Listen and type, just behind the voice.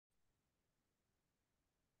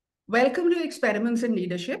Welcome to Experiments in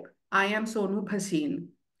Leadership. I am Sonu Bhasin.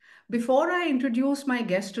 Before I introduce my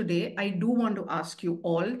guest today, I do want to ask you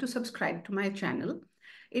all to subscribe to my channel.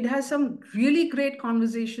 It has some really great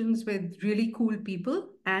conversations with really cool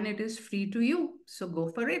people, and it is free to you. So go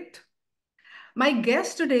for it. My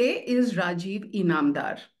guest today is Rajiv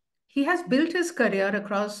Inamdar. He has built his career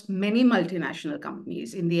across many multinational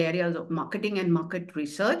companies in the areas of marketing and market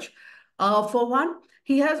research. For one,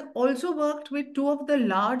 he has also worked with two of the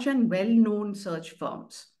large and well-known search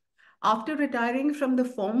firms. After retiring from the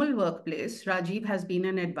formal workplace, Rajiv has been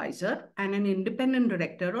an advisor and an independent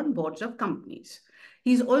director on boards of companies.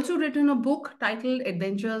 He's also written a book titled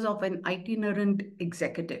Adventures of an Itinerant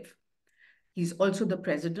Executive. He's also the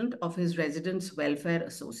president of his Residents Welfare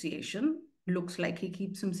Association. Looks like he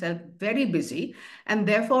keeps himself very busy. And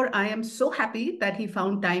therefore, I am so happy that he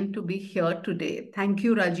found time to be here today. Thank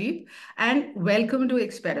you, Rajiv. And welcome to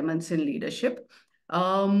Experiments in Leadership.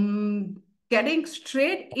 Getting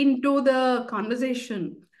straight into the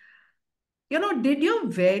conversation, did your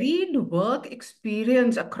varied work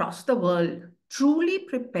experience across the world truly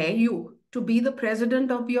prepare you to be the president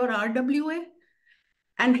of your RWA?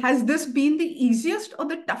 And has this been the easiest or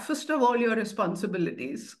the toughest of all your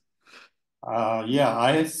responsibilities? I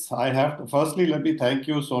have to. Firstly, let me thank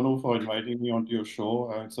you, Sonu, for inviting me onto your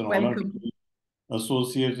show. It's an honor to Welcome. be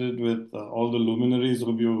associated with all the luminaries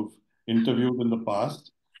whom you've interviewed in the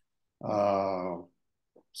past. Uh,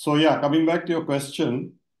 Coming back to your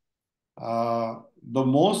question, the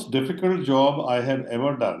most difficult job I have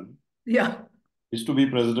ever done Yeah. is to be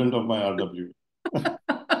president of my RW.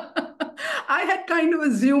 I had kind of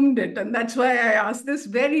assumed it, and that's why I asked this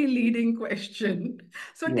very leading question.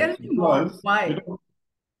 So tell Yes, me more. because Why?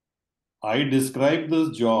 I describe this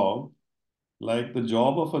job like the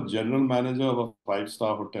job of a general manager of a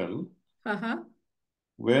five-star hotel, Uh-huh.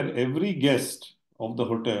 where every guest of the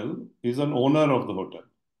hotel is an owner of the hotel.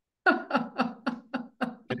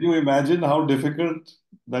 Can you imagine how difficult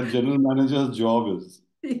that general manager's job is?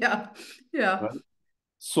 Yeah. Yeah. Right?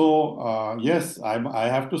 I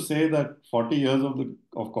have to say that 40 years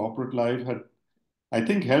of corporate life had, I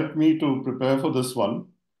think, helped me to prepare for this one.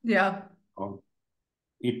 Yeah. Uh,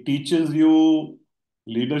 it teaches you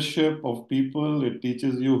leadership of people. It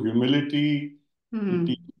teaches you humility. It Hmm.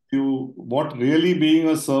 teaches you what really being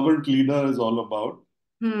a servant leader is all about.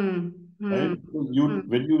 Hmm. Right? Hmm. You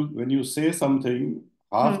Hmm. when you say something,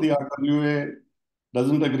 half Hmm. the RWA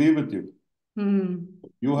doesn't agree with you. Hmm.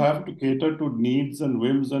 You have to cater to needs and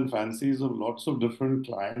whims and fancies of lots of different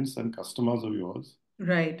clients and customers of yours.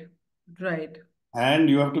 Right. Right. And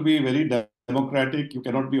you have to be very democratic. You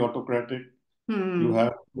cannot be autocratic. You Hmm.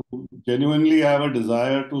 have to genuinely have a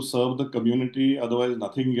desire to serve the community. Otherwise,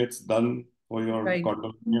 nothing gets done for your Right.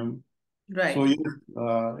 condominium. So Right.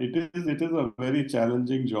 yes, it is a very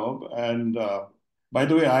challenging job. And by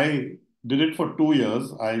the way, I did it for 2 years.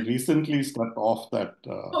 I recently stepped off that.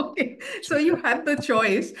 Okay, so you had the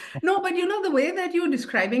choice. No, but the way that you're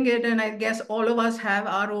describing it, and I guess all of us have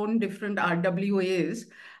our own different RWAs,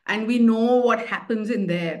 and we know what happens in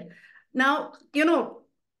there. Now,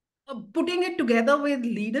 putting it together with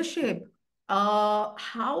leadership,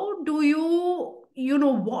 how do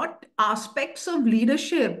what aspects of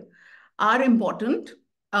leadership are important?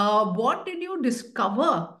 What did you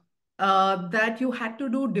discover that you had to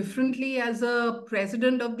do differently as a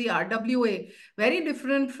president of the RWA? Very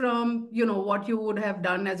different from, what you would have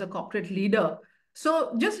done as a corporate leader.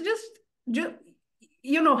 So just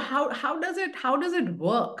how does it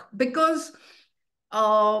work? Because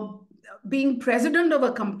uh, being president of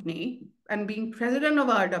a company and being president of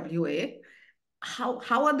RWA,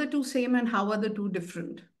 how are the two same and how are the two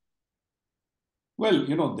different? Well,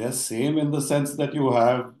 they're same in the sense that you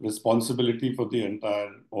have responsibility for the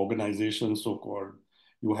entire organization, so-called.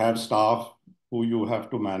 You have staff who you have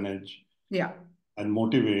to manage Yeah. and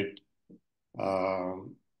motivate.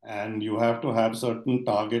 And you have to have certain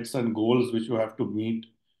targets and goals which you have to meet,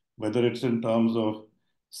 whether it's in terms of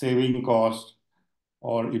saving cost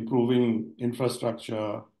or improving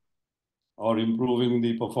infrastructure or improving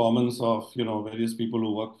the performance of various people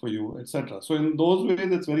who work for you, etc. So in those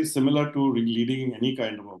ways, it's very similar to leading any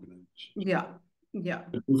kind of organization. Yeah. Yeah.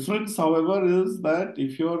 The difference, however, is that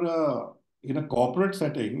if you're in a corporate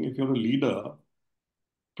setting, if you're a leader,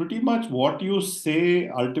 pretty much what you say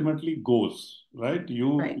ultimately goes, right?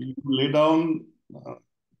 You Right. you lay down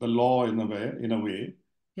the law in a way,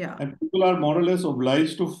 Yeah. and people are more or less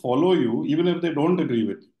obliged to follow you, even if they don't agree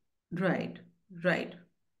with you. Right. Right.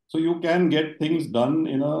 So you can get things done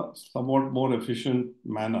in a somewhat more efficient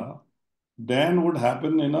manner than would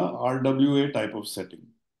happen in a RWA type of setting.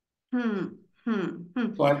 Hmm. So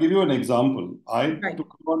Hmm. I'll give you an example. I Right.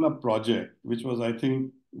 took on a project which was, I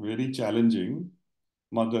think, very challenging.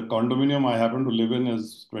 The condominium I happen to live in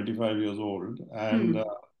is 25 years old, and Hmm.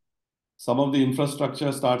 some of the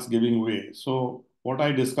infrastructure starts giving way. So what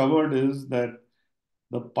I discovered is that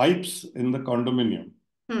the pipes in the condominium,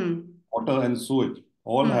 Hmm. water and sewage,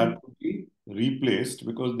 all had Hmm. to be replaced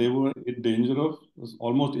because they were in danger of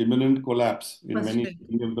almost imminent collapse in Mistake.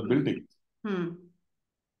 many of the Hmm. buildings. Hmm.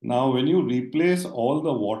 Now, when you replace all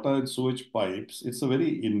the water and sewage pipes, it's a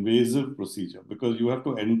very invasive procedure because you have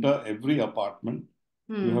to enter every apartment.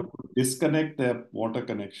 You have Hmm. to disconnect their water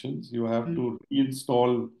connections. You have Hmm. to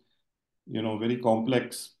reinstall, very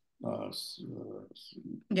complex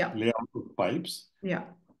Yeah. layout of pipes. Yeah.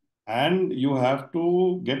 And you have to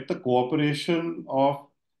get the cooperation of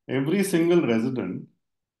every single resident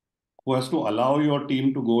who has to allow your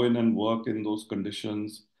team to go in and work in those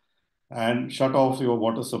conditions and shut off your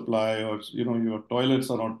water supply, or your toilets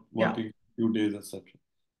are not Yeah. working for a few days, etc.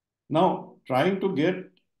 Now, trying to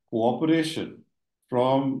get cooperation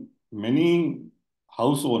from many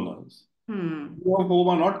house owners, Hmm. few of whom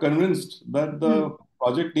are not convinced that Hmm. the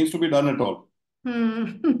project needs to be done at all. Hmm.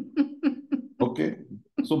 Okay.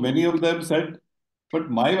 So many of them said, but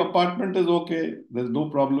my apartment is okay. There's no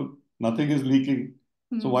problem. Nothing is leaking.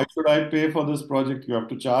 So Hmm. why should I pay for this project? You have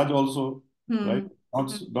to charge also, right? Hmm.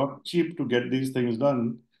 Not cheap to get these things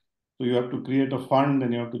done. So you have to create a fund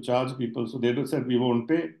and you have to charge people. So they just said we won't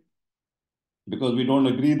pay because we don't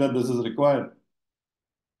agree that this is required.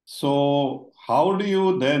 So how do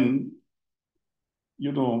you then,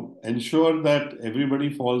 ensure that everybody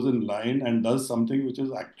falls in line and does something which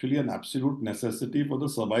is actually an absolute necessity for the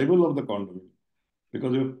survival of the condominium?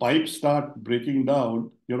 Because if pipes start breaking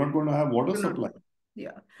down, you're not going to have water You're not. supply.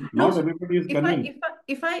 Yeah. No, Not everybody is if I convinced. if I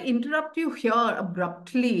if I interrupt you here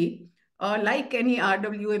abruptly, like any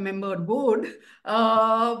RWA member would,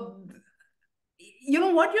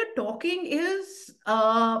 what you're talking is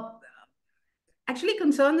actually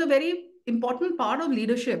concerns a very important part of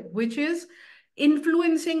leadership, which is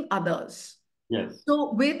influencing others. Yes.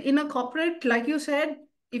 So, in a corporate, like you said,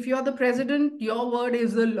 if you're the president, your word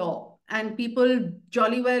is the law, and people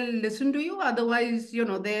jolly well listen to you. Otherwise,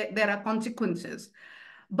 there are consequences.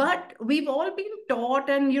 But we've all been taught,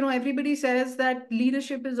 and everybody says that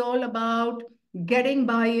leadership is all about getting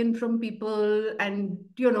buy-in from people and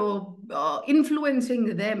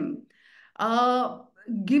influencing them. Uh,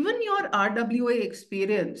 Given your RWA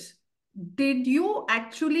experience, did you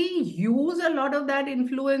actually use a lot of that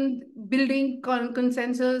influence building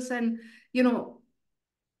consensus and you know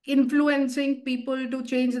influencing people to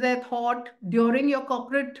change their thought during your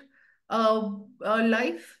corporate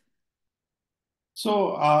life?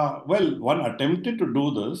 Well, one attempted to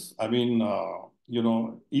do this. I mean,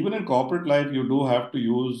 even in corporate life, you do have to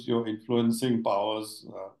use your influencing powers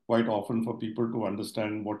quite often for people to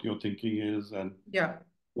understand what your thinking is and Yeah.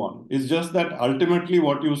 one. It's just that ultimately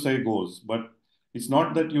what you say goes, but it's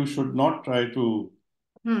not that you should not try to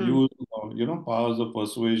Hmm. use, powers of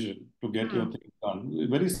persuasion to get your Hmm. thing done.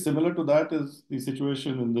 Very similar to that is the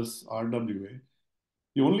situation in this RWA.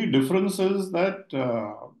 The only difference is that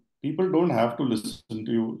people don't have to listen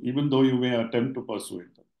to you, even though you may attempt to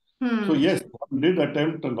persuade them. So Hmm. yes, one did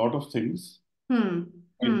attempt a lot of things, Hmm.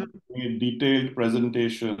 Hmm. made detailed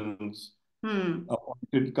presentations, Hmm.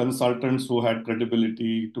 appointed consultants who had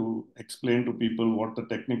credibility to explain to people what the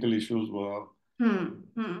technical issues were, Hmm.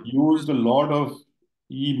 Hmm. used a lot of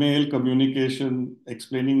email communication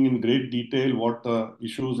explaining in great detail what the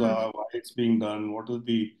issues Hmm. are, why it's being done, what are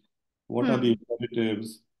the Hmm.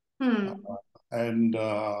 imperatives. Uh, Hmm. and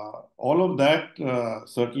all of that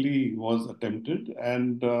certainly was attempted,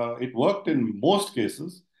 and it worked in most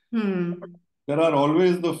cases. Hmm. There are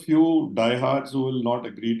always the few diehards who will not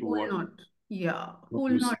agree to Who will not? Yeah, who what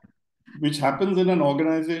will you not? say, which happens in an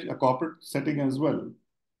organization, a corporate setting as well,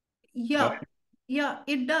 Yeah, right? yeah,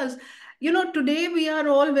 it does. Today we are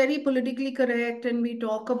all very politically correct and we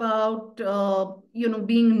talk about,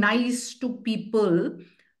 being nice to people.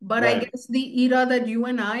 But I Right. guess the era that you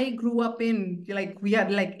and I grew up in, like we are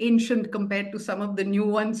like ancient compared to some of the new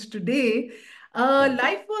ones today, Right.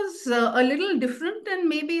 life was a little different and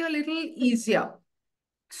maybe a little easier.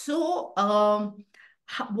 So,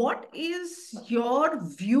 what is your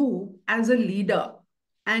view as a leader?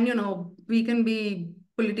 And, we can be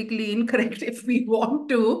politically incorrect if we want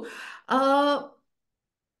to. Uh,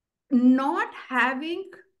 Not having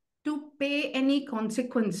to pay any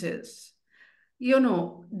consequences,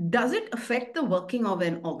 does it affect the working of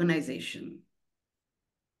an organization?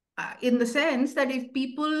 In the sense that if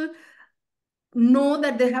people know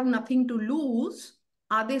that they have nothing to lose,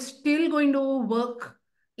 are they still going to work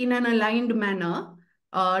in an aligned manner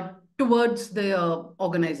towards the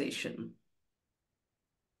organization?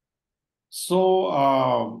 So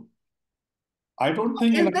I don't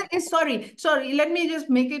think in a, Sorry, let me just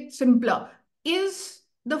make it simpler. Is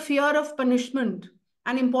the fear of punishment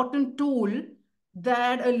an important tool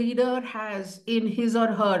that a leader has in his or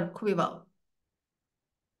her quiver?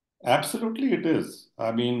 absolutely it is.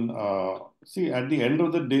 I mean, see, at the end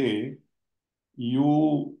of the day,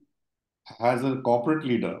 you as a corporate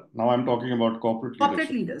leader, now I'm talking about corporate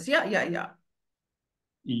Corporate leadership, leaders, yeah, yeah, yeah.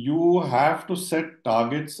 you have to set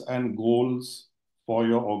targets and goals for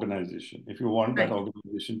your organization if you want that Right,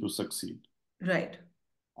 organization to succeed. right.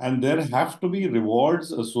 And there have to be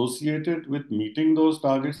rewards associated with meeting those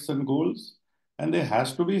targets and goals. And there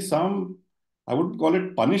has to be some, I wouldn't call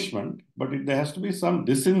it punishment, but there has to be some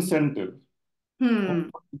disincentive for Hmm.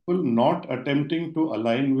 people not attempting to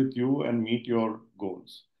align with you and meet your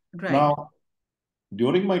goals. Right. Now,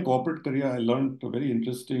 during my corporate career, I learned a very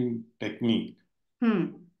interesting technique, Hmm.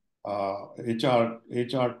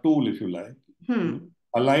 HR tool, if you like, which Hmm.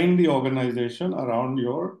 align the organization around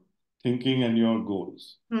your thinking and your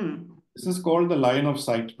goals. Hmm. This is called the line of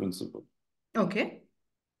sight principle. Okay.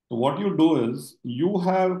 So what you do is you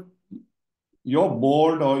have your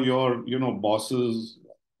board or your bosses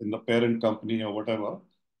in the parent company or whatever,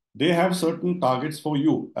 they have certain targets for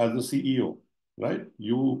you as the CEO, right?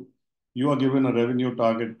 You are given a revenue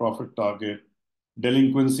target, profit target,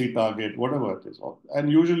 delinquency target, whatever it is.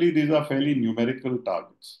 And usually these are fairly numerical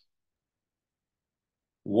targets.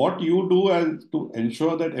 What you do as to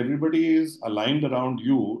ensure that everybody is aligned around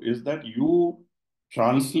you is that you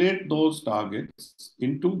translate those targets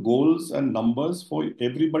into goals and numbers for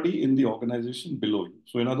everybody in the organization below you.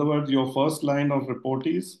 So, in other words, your first line of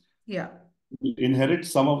reportees Yeah. will inherit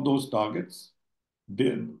some of those targets.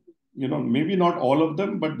 They, maybe not all of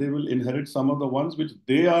them, but they will inherit some of the ones which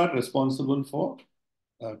they are responsible for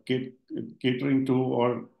catering to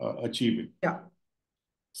or achieving. Yeah.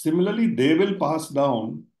 Similarly, they will pass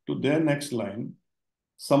down to their next line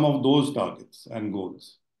some of those targets and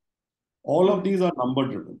goals. All Hmm. of these are number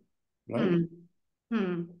driven, right? Hmm.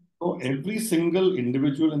 Hmm. So every single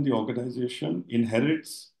individual in the organization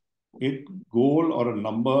inherits a goal or a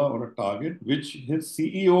number or a target which his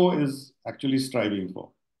CEO is actually striving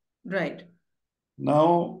for. Right.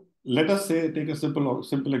 Now, let us say, take a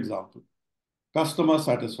simple example, customer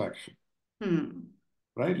satisfaction, Hmm.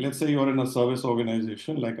 right? Let's say you're in a service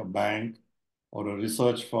organization like a bank or a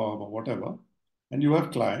research firm or whatever, and you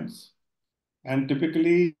have clients. And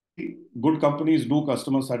typically, good companies do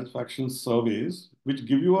customer satisfaction surveys, which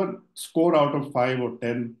give you a score out of 5 or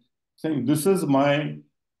 10, saying, this is my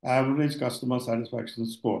average customer satisfaction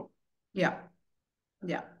score. Yeah.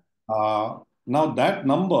 Yeah. Now, that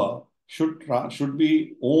number should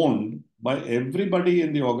be owned by everybody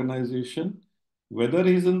in the organization, whether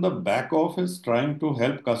he's in the back office trying to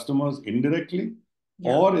help customers indirectly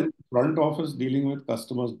Yeah. or in the front office dealing with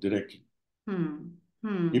customers directly. Hmm.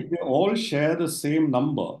 Hmm. If they all share the same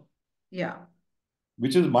number, Yeah.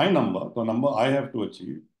 which is my number, the number I have to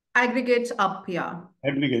achieve, Aggregates up. Yeah.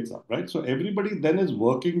 aggregates up, right? So everybody then is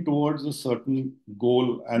working towards a certain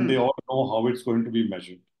goal and they Hmm. all know how it's going to be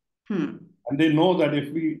measured. Hmm. And they know that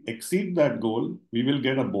if we exceed that goal, we will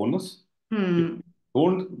get a bonus. If Hmm. we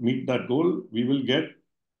don't meet that goal, we will get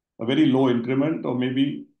a very low increment or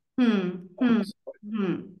maybe. Hmm. Hmm.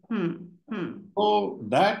 Hmm. Hmm. Hmm. So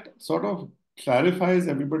that sort of clarifies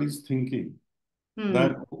everybody's thinking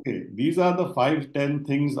that, Hmm. okay, these are the 5, 10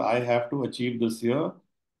 things I have to achieve this year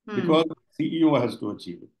Hmm. because the CEO has to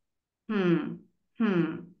achieve it. Hmm.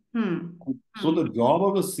 Hmm. Hmm. So the job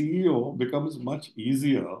of the CEO becomes much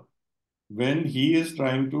easier when he is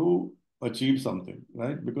trying to achieve something,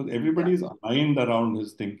 right? Because Yeah. everybody is aligned around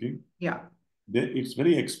his thinking. Yeah. It's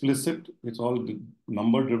very explicit. It's all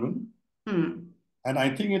number driven. Hmm. And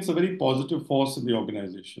I think it's a very positive force in the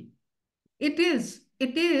organization. It is.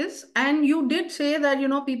 It is. And you did say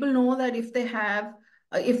that, people know that if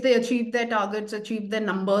they achieve their targets, achieve their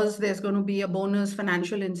numbers, there's going to be a bonus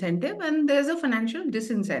financial incentive and there's a financial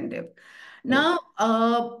disincentive. Correct. Now,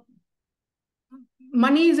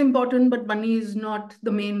 money is important, but money is not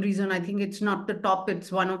the main reason. I think it's not the top,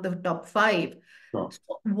 it's one of the top five. Sure.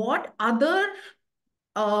 So what other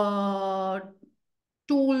uh,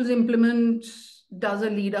 tools, implements does a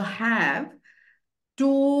leader have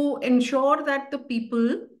to ensure that the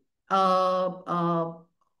people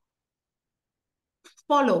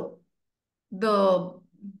follow the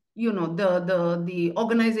the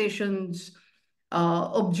organization's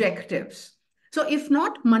objectives? So if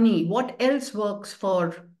not money, what else works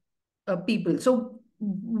for people? So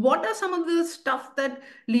what are some of the stuff that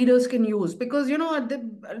leaders can use? Because,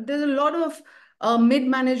 there's a lot of mid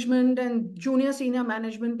management and junior senior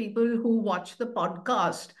management people who watch the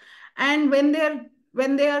podcast. And when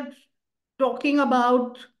they're talking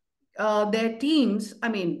about their teams, I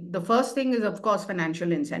mean, the first thing is, of course,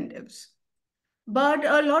 financial incentives. But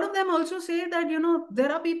a lot of them also say that,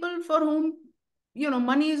 there are people for whom,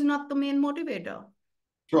 money is not the main motivator.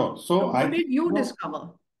 Sure. So So I what think, did you discover?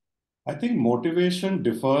 I think motivation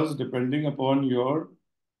differs depending upon your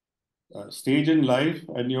stage in life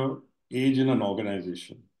and your age in an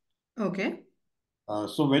organization. Okay.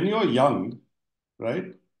 So when you're young,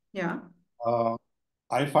 right, Yeah. uh,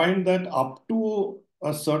 I find that up to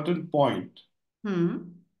a certain point, Hmm.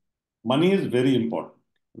 money is very important,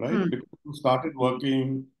 right? Hmm. Because you started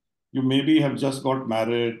working, you maybe have just got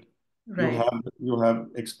married, Right. you have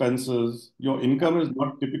expenses, your income is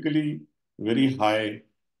not typically very high.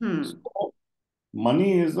 Hmm. So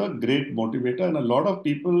money is a great motivator, and a lot of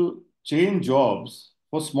people change jobs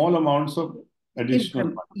for small amounts of additional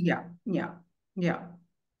Income. money. Yeah. Yeah. Yeah.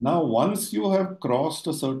 Now, once you have crossed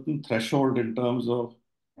a certain threshold in terms of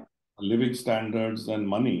living standards and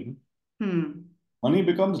Hmm. money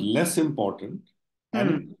becomes less important and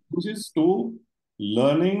it Hmm. changes to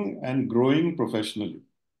learning and growing professionally.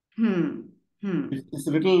 Hmm. Hmm. It's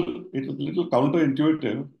a little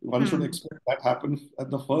counterintuitive. One should Hmm. expect that happens at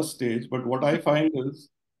the first stage. But what I find is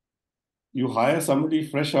you hire somebody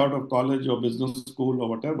fresh out of college or business school or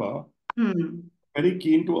whatever, Hmm. very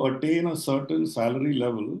keen to attain a certain salary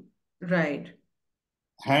level, Right.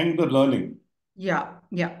 hang the learning. Yeah.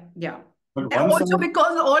 Yeah. Yeah. But And once I also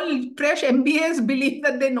because all fresh MBAs believe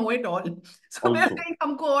that they know it all. So they're also, like,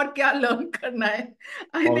 हमको और क्या learn करना है?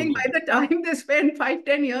 I think also, by the time they spend 5,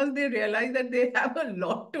 10 years, they realize that they have a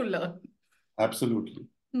lot to learn. absolutely.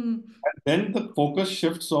 Hmm. And then the focus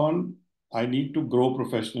shifts on I need to grow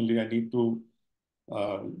professionally. I need to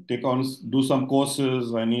take on, do some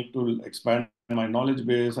courses. I need to expand my knowledge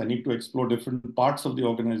base. I need to explore different parts of the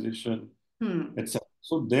organization, Hmm. etc.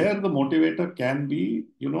 So there, the motivator can be,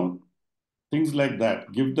 things like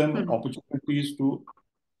that. Give them Hmm. opportunities to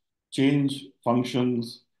change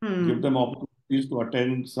functions. Give Hmm. them opportunities to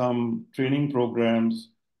attend some training programs.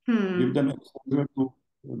 Give Hmm. them exposure to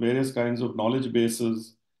various kinds of knowledge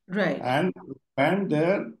bases Right. and expand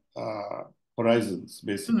their uh, horizons,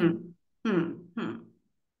 basically. Hmm. Hmm. Hmm.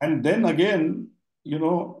 And then again,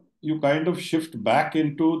 you kind of shift back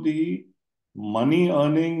into the money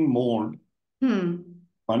earning mode. Hmm.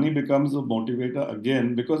 Money becomes a motivator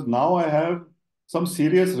again because now I have some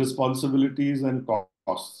serious responsibilities and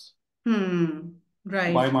costs. Hmm.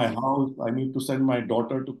 To buy Right. my house, I need to send my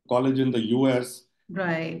daughter to college in the US,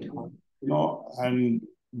 Right. and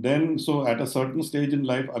then so at a certain stage in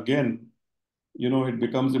life, again, it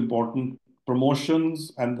becomes important.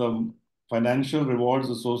 Promotions and the financial rewards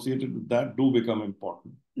associated with that do become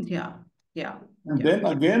important. Yeah. Yeah. And Yeah. then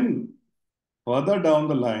again, further down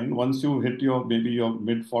the line, once you hit your maybe your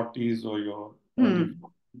mid 40s or your early Hmm.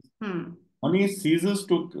 40s, Hmm. money ceases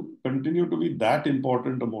to continue to be that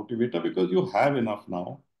important a motivator because you have enough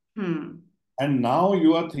now. Hmm. And now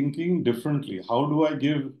you are thinking differently. How do I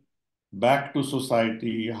give back to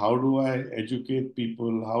society? How do I educate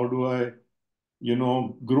people? How do I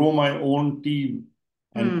grow my own team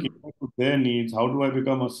and Hmm. cater to their needs? How do I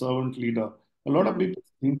become a servant leader? A lot of Hmm.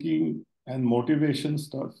 people's thinking and motivation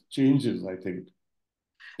starts changes, I think,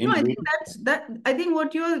 No, in I think late. that's that. I think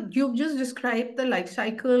what you've just described the life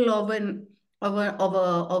cycle of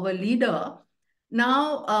a leader. Now,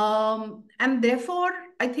 and therefore,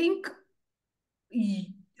 I think y-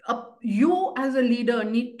 you as a leader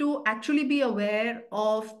need to actually be aware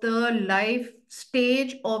of the life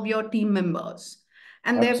stage of your team members,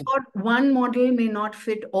 and Absolutely, therefore one model may not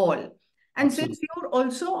fit all. And since absolutely, you're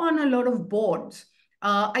also on a lot of boards,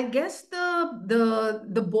 I guess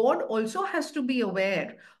the board also has to be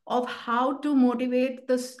aware of how to motivate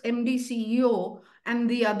this MD, CEO, and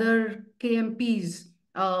the other KMPs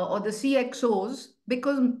or the CXOs,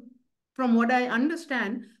 because from what I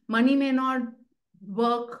understand, money may not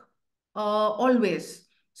work always.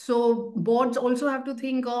 So boards also have to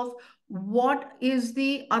think of what is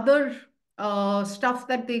the other stuff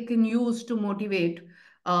that they can use to motivate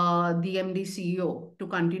the MD CEO to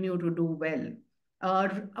continue to do well. Uh,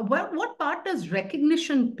 what part does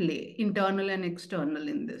recognition play, internal and external,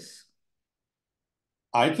 in this?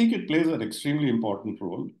 I think it plays an extremely important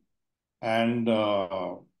role. And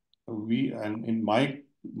in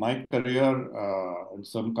my career, in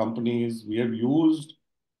some companies, we have used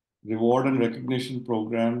reward and recognition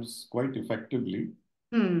programs quite effectively.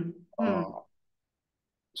 Hmm. Hmm. Uh,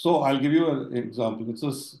 so I'll give you an example.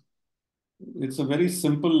 it's a very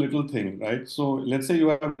simple little thing, right? So let's say you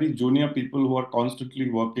have very junior people who are constantly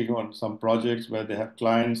working on some projects where they have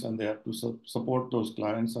clients and they have to support those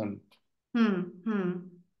clients and Hmm.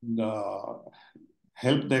 Hmm. uh,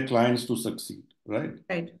 help their clients to succeed, right?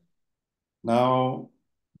 Right. Now,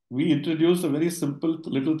 we introduced a very simple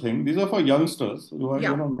little thing. These are for youngsters who are,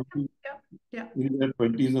 Yeah. maybe Yeah. Yeah. in their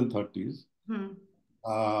 20s and 30s, Hmm.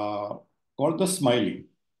 uh, called the smiley.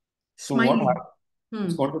 So what Smiley. happens?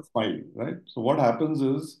 It's Hmm. called a smiley, right? So what happens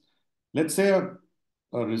is, let's say a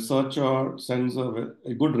researcher sends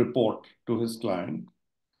a good report to his client,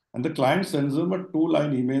 and the client sends him a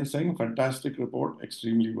two-line email saying, fantastic report,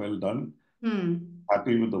 extremely well done, Hmm.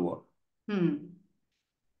 happy with the work. Hmm.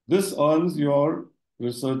 This earns your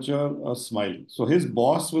researcher a smile. So his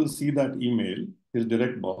boss will see that email, his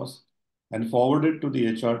direct boss, and forward it to the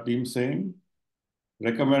HR team saying,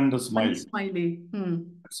 recommend a One smiley. smiley. Hmm.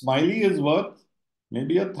 Smiley is worth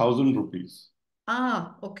maybe 1,000 rupees.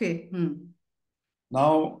 Ah, okay. Hmm.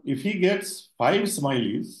 Now, if he gets five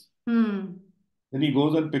smileys, Hmm. then he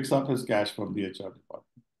goes and picks up his cash from the HR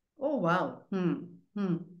department. Oh, wow. Hmm.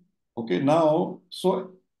 Hmm. Okay, now,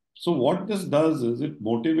 so what this does is it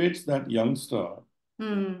motivates that youngster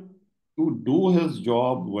Hmm. to do his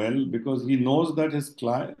job well because he knows that his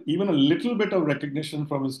client, even a little bit of recognition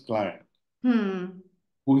from his client, Hmm.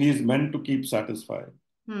 who he is meant to keep satisfied,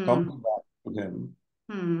 Hmm. comes back to him,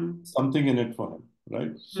 Hmm. something in it for him,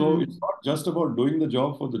 right? So it's Hmm. not just about doing the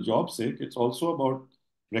job for the job's sake, it's also about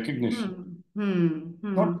recognition. Hmm. Hmm.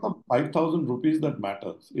 Hmm. Not the 5,000 rupees that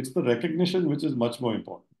matters. It's the recognition which is much more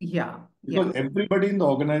important. Yeah. Yeah. Because everybody in the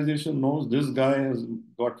organization knows this guy has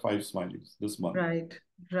got five smileys this month. Right.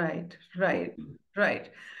 Right. Right. Right.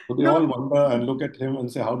 So they No. all wonder and look at him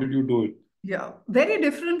and say, how did you do it? Yeah, very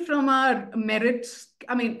different from our merits.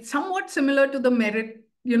 I mean, somewhat similar to the merit,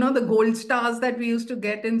 the gold stars that we used to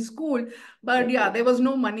get in school. Yeah. But yeah, there was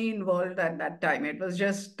no money involved at that time. It was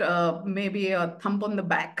just maybe a thump on the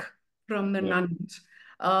back from the Yeah. nuns.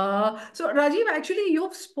 So, Rajiv, actually,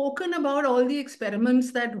 you've spoken about all the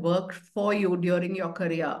experiments that worked for you during your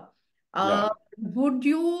career. Yeah. Uh, would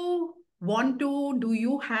you do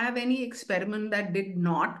you have any experiment that did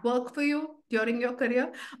not work for you during your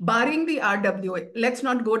career? Barring the RWA. Let's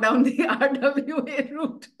not go down the RWA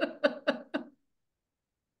route.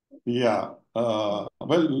 Yeah.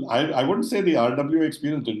 Well, I wouldn't say the RW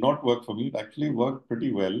experience did not work for me. It actually worked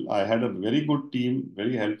pretty well. I had a very good team,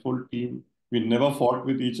 very helpful team. We never fought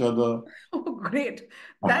with each other. Oh, great.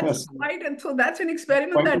 That's quite, and so that's an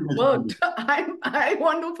experiment Quite that an worked. experience. I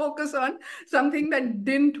want to focus on something that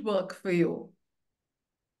didn't work for you.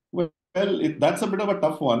 That's a bit of a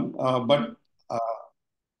tough one. But uh,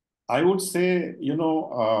 I would say,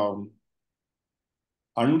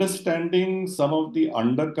 understanding some of the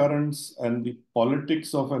undercurrents and the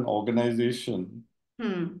politics of an organization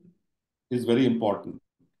Hmm. is very important,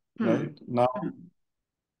 Hmm. right? Now, Hmm.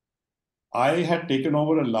 I had taken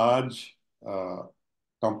over a large uh,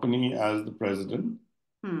 company as the president,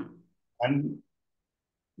 Hmm. and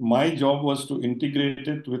my job was to integrate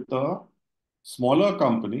it with a smaller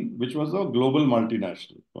company, which was a global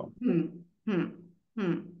multinational firm. Hmm. Hmm.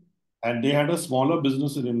 Hmm. And they had a smaller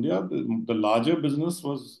business in India. The larger business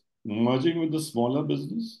was merging with the smaller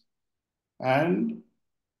business, and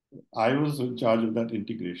I was in charge of that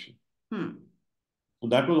integration. Hmm. So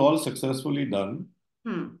that was all successfully done.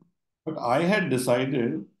 Hmm. But I had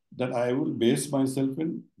decided that I will base myself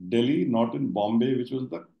in Delhi, not in Bombay, which was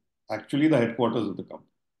actually the headquarters of the company.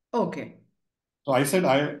 Okay. So I said,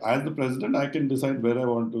 as the president, I can decide where I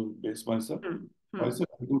want to base myself. Hmm. So I Hmm. said,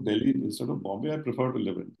 I do Delhi instead of Bombay. I prefer to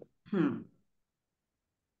live in there. Hmm.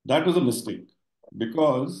 That was a mistake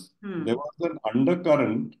because there Hmm. was an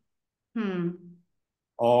undercurrent Hmm.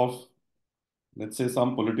 of, let's say,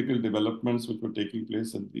 some political developments which were taking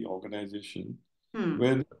place in the organization, Hmm.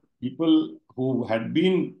 where people who had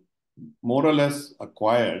been more or less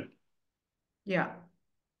acquired Yeah.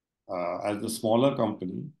 as the smaller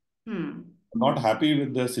company Hmm. not happy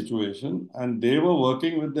with their situation, and they were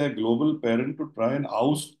working with their global parent to try and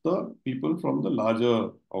oust the people from the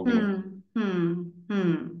larger organization. Hmm. Hmm.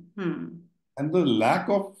 Hmm. Hmm. And the lack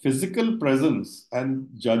of physical presence and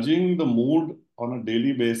judging the mood on a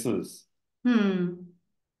daily basis Hmm.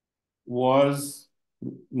 was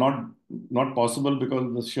not not possible because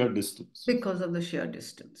of the sheer distance. Because of the sheer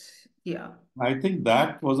distance. Yeah. I think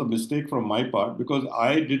that was a mistake from my part because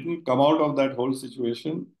I didn't come out of that whole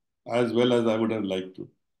situation as well as I would have liked to,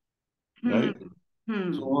 Hmm. right?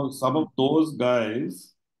 Hmm. So some of those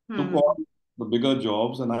guys took Hmm. on the bigger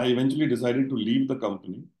jobs, and I eventually decided to leave the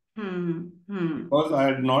company Hmm. Hmm. because I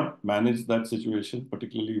had not managed that situation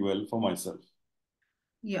particularly well for myself.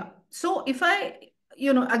 Yeah. So if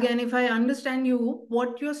again, if I understand you,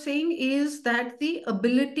 what you're saying is that the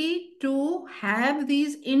ability to have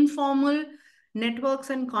these informal networks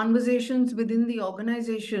and conversations within the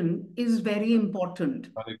organization is very important.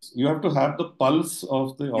 Correct. You have to have the pulse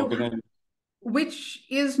of the You organization. which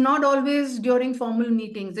is not always during formal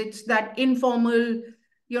meetings. It's that informal,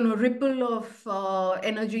 ripple of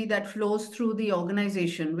energy that flows through the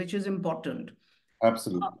organization, which is important. Uh,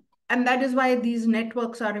 Absolutely. and that is why these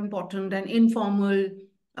networks are important and informal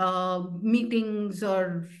meetings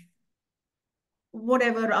or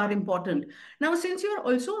whatever are important. Now, since you're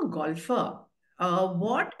also a golfer,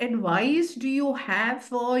 what advice do you have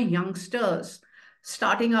for youngsters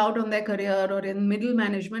starting out on their career or in middle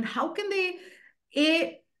management? How can they,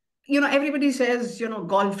 A, everybody says,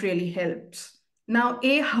 golf really helps. Now,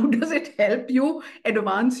 A, how does it help you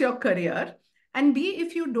advance your career? And B,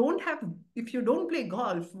 if you don't play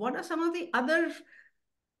golf, what are some of the other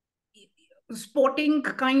sporting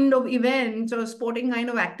kind of events or sporting kind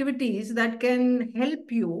of activities that can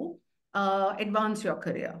help you advance your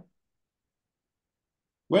career?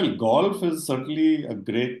 Well, golf is certainly a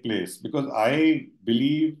great place because I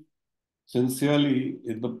believe sincerely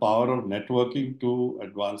in the power of networking to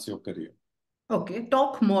advance your career. Okay,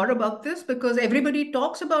 talk more about this because everybody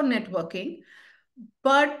talks about networking,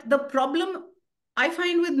 but the problem I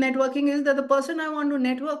find with networking is that the person I want to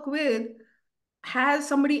network with has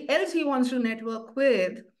somebody else he wants to network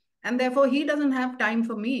with, and therefore he doesn't have time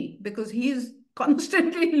for me because he's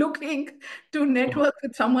constantly looking to network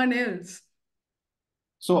with someone else.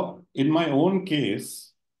 So, in my own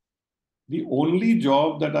case, the only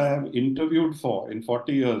job that I have interviewed for in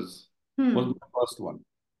 40 years was Hmm, my first one.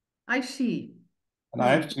 I see. And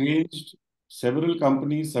I Hmm. have changed several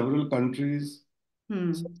companies, several countries,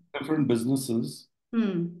 Hmm. different businesses.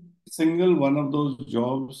 Hmm. Single one of those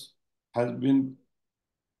jobs has been,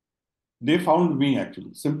 they found me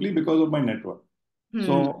actually, simply because of my network. Hmm.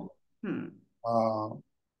 So Hmm. uh,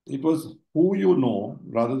 it was who you know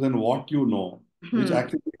rather than what you know, which Hmm.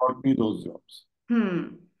 actually got me those jobs.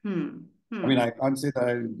 Hmm. Hmm. I mean, Hmm. I can't say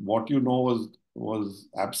that what you know was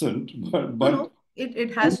absent, No, but no. It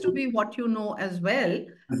who has to be what you know as well.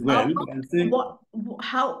 as well. But I'm saying, What,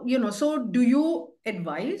 how, so do you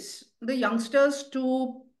advise the youngsters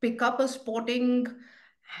to pick up a sporting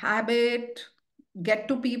habit, get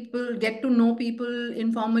to know people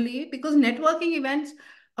informally? Because networking events,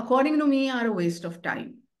 according to me, are a waste of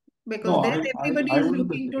time because no, there everybody I is wouldn't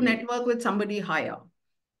looking to agree. network with somebody higher.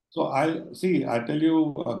 So I see, I tell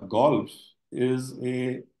you, golf is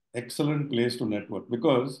a excellent place to network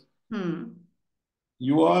because Hmm.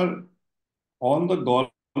 you are on the golf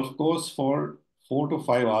course for 4 to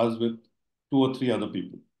 5 hours with two or three other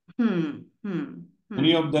people. Hmm. Hmm.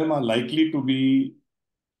 Many Hmm. of them are likely to be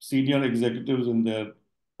senior executives in their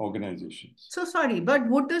organizations. So sorry, but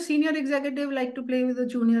would the senior executive like to play with a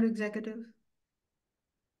junior executive?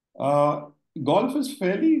 Uh, Golf is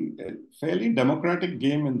fairly democratic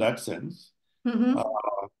game in that sense. Uh,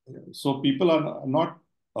 Mm-hmm. so people are not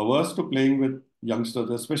averse to playing with youngsters,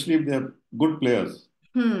 especially if they're good players,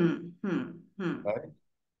 Hmm. Hmm. Hmm. right?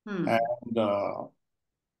 Hmm.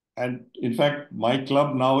 And in fact, my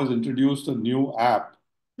club now has introduced a new app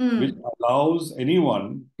which Hmm. allows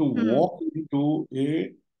anyone to Hmm. walk into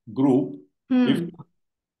a group if Hmm.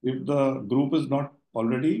 if the group is not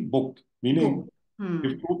already booked. Book. Meaning,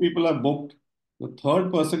 if Hmm. two people are booked, the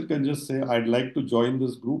third person can just say, "I'd like to join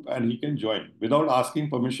this group," and he can join without asking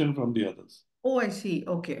permission from the others. Oh, I see.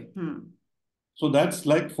 Okay. Hmm. So that's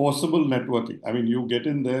like forcible networking. I mean, you get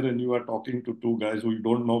in there and you are talking to two guys who you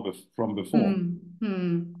don't know from before. Hmm.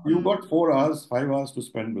 Hmm. You Hmm. got 4 hours, 5 hours to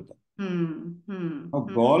spend with them. Hmm. Hmm. Now,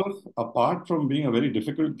 Hmm. golf, apart from being a very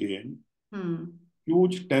difficult game, Hmm.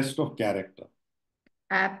 huge test of character.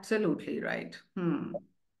 Absolutely right. Hmm.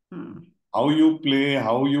 Hmm. How you play,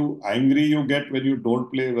 how you angry you get when you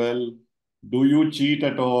don't play well. Do you cheat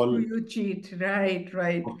at Do all? you cheat? Right.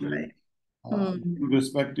 Right. Okay. Right. Do Hmm. you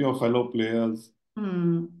respect your fellow players?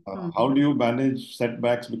 Hmm. Hmm. How do you manage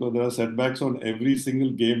setbacks? Because there are setbacks on every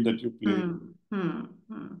single game that you play. Hmm. Hmm.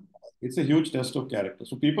 Hmm. It's a huge test of character.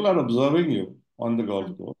 So people are observing you on the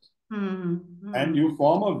golf course, Hmm. and Hmm. you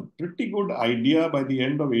form a pretty good idea by the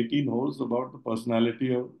end of 18 holes about the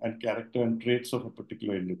personality and character and traits of a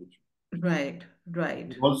particular individual. Right. Right.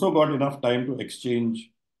 You've also got enough time to exchange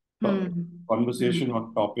Hmm. conversation Hmm.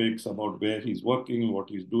 on topics about where he's working, what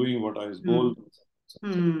he's doing, what are his Hmm. goals,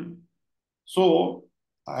 etc. Hmm. So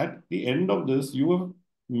at the end of this, you have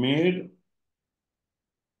made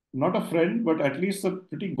not a friend, but at least a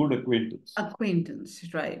pretty good acquaintance,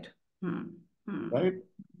 Acquaintance. Right. Hmm. Hmm. right?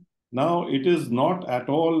 Now, it is not at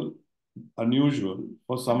all. unusual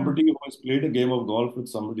for Hmm. somebody who has played a game of golf with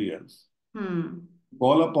somebody else. Hmm.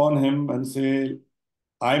 Call upon him and say,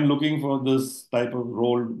 I'm looking for this type of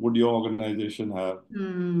role. Would your organization have?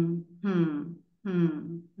 Hmm. Hmm.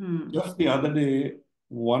 Hmm. Hmm. Just the other day,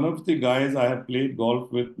 one of the guys I have played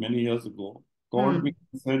golf with many years ago called me Hmm.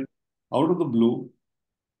 and said, out of the blue,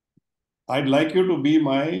 I'd like you to be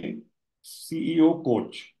my CEO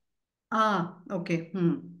coach. Okay.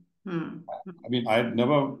 Hmm. Hmm. I mean, I had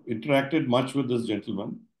never interacted much with this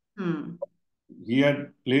gentleman. Hmm. He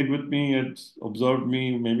had played with me, had observed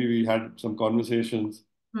me, maybe we had some conversations.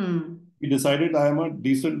 Hmm. He decided I am a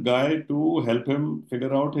decent guy to help him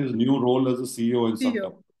figure out his new role as a CEO in some company.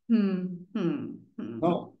 Theo. Hmm. Hmm. Hmm.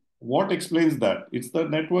 Now, what explains that? It's the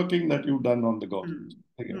networking that you've done on the golf Hmm. course.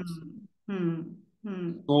 Nothing else. Hmm. Hmm.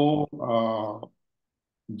 Hmm. So,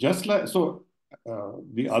 just like so,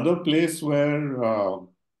 the other place where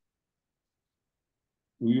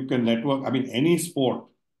you can network, I mean, any sport,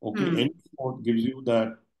 okay, Hmm. any sport gives you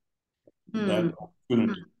that Hmm. Hmm.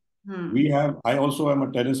 opportunity. Hmm. We have, I also am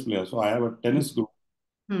a tennis player, so I have a tennis group,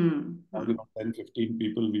 Hmm. Hmm. 10, 15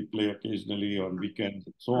 people. We play occasionally on weekends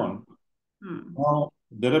and so Hmm. on. Hmm. Now,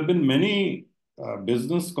 there have been many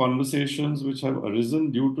business conversations which have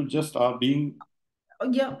arisen due to just our being Oh,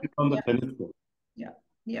 yeah. on the Yeah. tennis court. Yeah.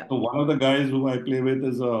 Yeah. So one of the guys who I play with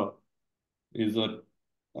is a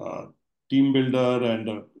uh, team builder and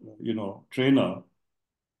a, trainer.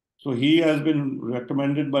 So he has been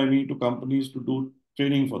recommended by me to companies to do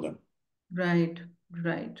training for them. Right.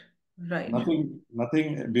 Right. Right.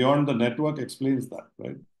 Nothing beyond the network explains that,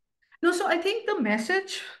 right? No, so I think the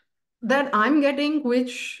message that I'm getting,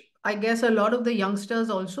 which I guess a lot of the youngsters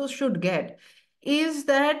also should get, is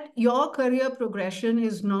that your career progression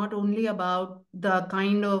is not only about the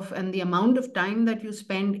kind of and the amount of time that you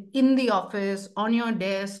spend in the office, on your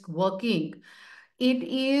desk, working. It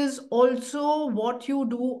is also what you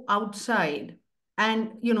do outside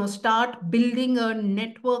and, start building a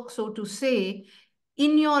network, so to say,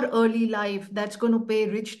 in your early life that's going to pay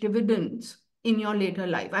rich dividends in your later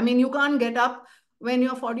life. I mean, you can't get up when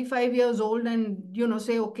you're 45 years old and,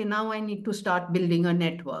 say, okay, now I need to start building a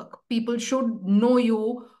network. People should know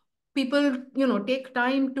you. People, take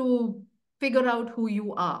time to figure out who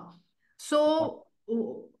you are. So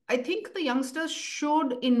I think the youngsters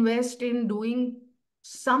should invest in doing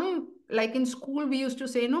some, like in school, we used to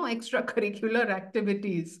say, no, extracurricular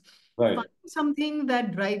activities. Find Right. something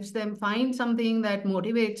that drives them, find something that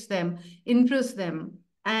motivates them, interests them,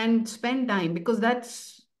 and spend time, because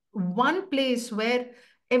that's one place where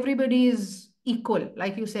everybody is equal,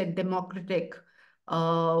 like you said, democratic,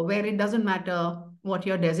 where it doesn't matter what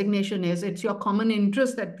your designation is, it's your common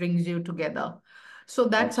interest that brings you together. So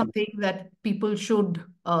that's Absolutely. something that people should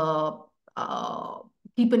uh,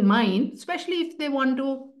 keep in mind, especially if they want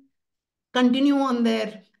to continue on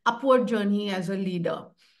their upward journey as a leader.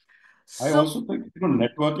 I So, also think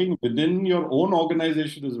networking within your own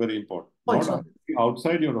organization is very important, not also, actually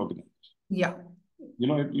outside your organization. yeah,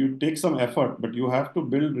 You take some effort, but you have to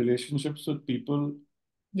build relationships with people who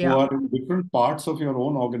yeah, are in different parts of your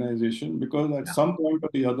own organization because at yeah. some point or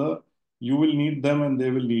the other, you will need them and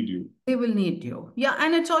they will need you. They will need you. Yeah,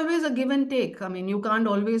 and it's always a give and take. I mean, you can't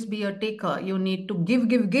always be a taker. You need to give,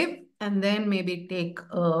 give, give, and then maybe take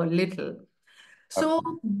a little. So,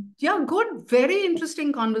 Absolutely. yeah, good, very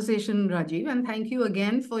interesting conversation, Rajiv. And thank you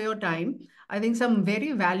again for your time. I think some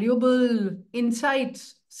very valuable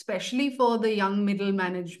insights, especially for the young middle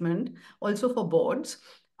management, also for boards.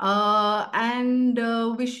 And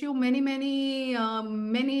wish you many, many,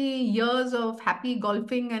 many years of happy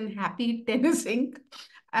golfing and happy tennising.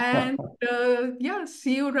 And yeah,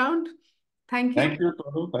 see you around. Thank you. Thank you,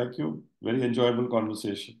 Tonu. Thank you. Very enjoyable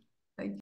conversation.